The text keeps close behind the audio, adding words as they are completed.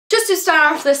to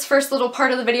start off this first little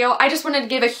part of the video, I just wanted to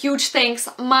give a huge thanks.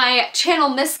 My channel,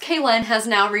 Miss Kaylin, has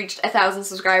now reached 1,000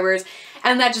 subscribers,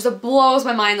 and that just blows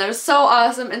my mind. That is so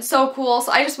awesome and so cool.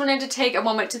 So I just wanted to take a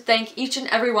moment to thank each and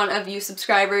every one of you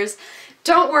subscribers.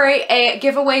 Don't worry, a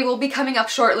giveaway will be coming up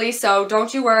shortly, so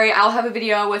don't you worry, I'll have a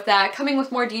video with that coming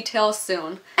with more details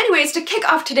soon. Anyways, to kick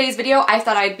off today's video, I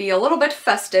thought I'd be a little bit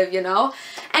festive, you know,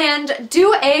 and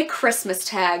do a Christmas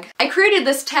tag. I created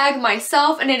this tag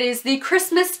myself, and it is the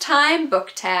Christmas time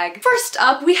book tag. First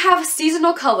up, we have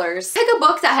seasonal colors. Pick a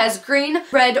book that has green,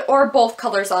 red, or both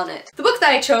colors on it. The book that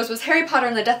I chose was Harry Potter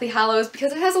and the Deathly Hallows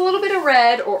because it has a little bit of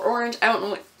red or orange. I don't know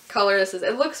what color this is.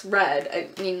 It looks red,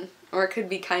 I mean, or it could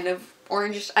be kind of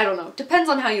orange, I don't know. Depends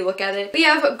on how you look at it. We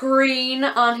have green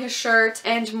on his shirt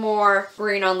and more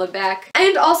green on the back.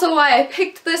 And also why I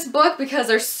picked this book, because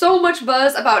there's so much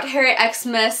buzz about Harry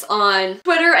Xmas on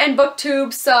Twitter and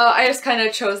BookTube, so I just kind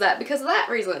of chose that because of that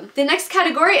reason. The next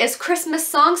category is Christmas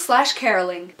songs /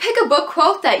 caroling. Pick a book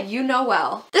quote that you know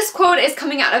well. This quote is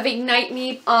coming out of Ignite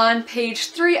Me on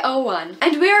page 301.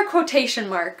 And we are quotation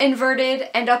mark, inverted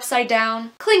and upside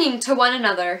down, clinging to one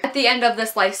another at the end of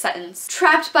this life sentence.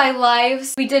 Trapped by life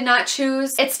we did not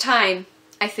choose. It's time,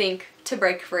 I think, to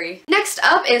break free. Next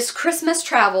up is Christmas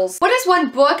travels. What is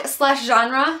one book /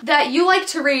 genre that you like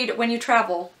to read when you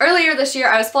travel? Earlier this year,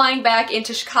 I was flying back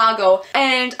into Chicago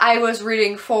and I was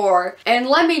reading 4. And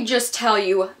let me just tell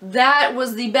you, that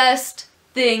was the best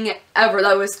thing ever.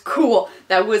 That was cool.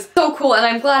 That was so cool, and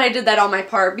I'm glad I did that on my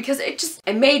part because it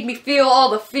made me feel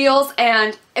all the feels,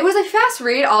 and it was a fast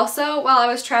read also while I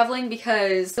was traveling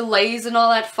because delays and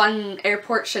all that fun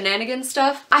airport shenanigans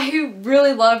stuff. I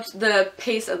really loved the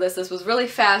pace of this. This was really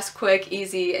fast, quick,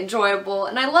 easy, enjoyable,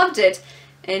 and I loved it.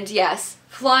 And yes,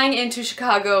 flying into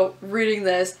Chicago reading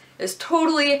this is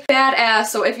totally badass,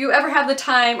 so if you ever have the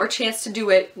time or chance to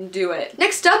do it, do it.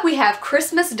 Next up, we have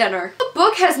Christmas dinner. The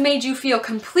book has made you feel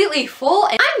completely full,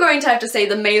 and I'm going to have to say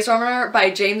The Maze Runner by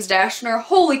James Dashner.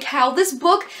 Holy cow, this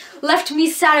book left me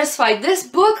satisfied. This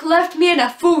book left me in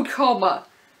a food coma.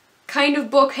 Kind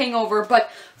of book hangover, but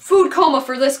food coma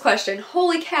for this question.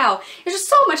 Holy cow. There's just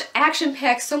so much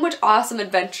action-packed, so much awesome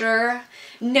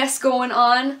adventure-ness going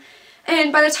on.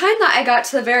 And by the time that I got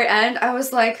to the very end, I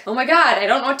was like, oh my god, I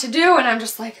don't know what to do, and I'm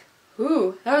just like,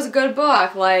 ooh, that was a good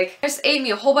book. Like, I just ate me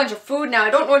a whole bunch of food, now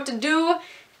I don't know what to do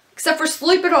except for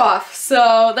sleep it off.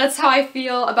 So that's how I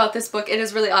feel about this book. It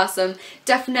is really awesome.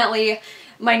 Definitely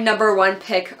my #1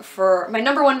 pick for my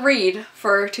 #1 read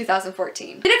for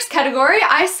 2014. The next category,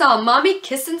 I saw Mommy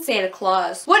Kissin' Santa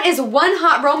Claus. What is one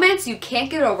hot romance you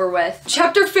can't get over with?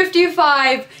 Chapter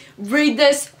 55. Read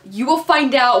this. You will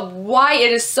find out why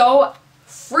it is so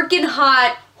freaking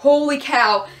hot. Holy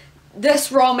cow.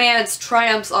 This romance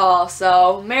triumphs all.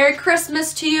 So, Merry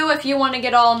Christmas to you if you want to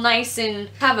get all nice and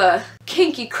have a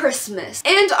kinky Christmas.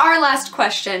 And our last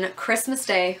question, Christmas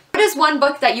Day. What is one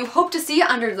book that you hope to see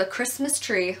under the Christmas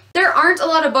tree? There aren't a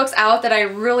lot of books out that I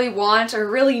really want or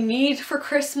really need for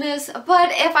Christmas,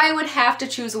 but if I would have to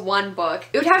choose one book,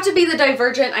 it would have to be The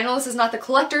Divergent. I know this is not the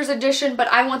collector's edition,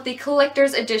 but I want the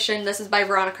collector's edition. This is by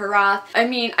Veronica Roth. I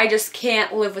mean, I just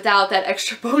can't live without that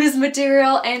extra bonus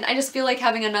material, and I just feel like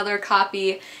having another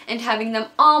copy and having them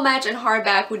all match in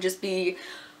hardback would just be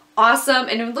awesome,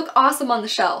 and it would look awesome on the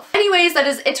shelf. Anyways, that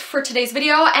is it for today's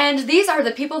video, and these are the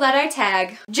people that I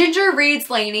tag. Ginger Reads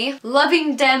Lainey,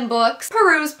 Loving Dem Books,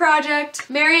 Peruse Project,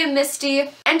 Mary and Misty,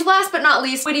 and last but not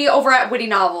least, Witty over at Witty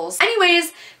Novels.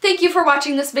 Anyways, thank you for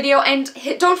watching this video, and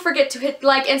don't forget to hit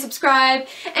like and subscribe,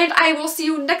 and I will see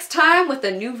you next time with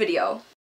a new video.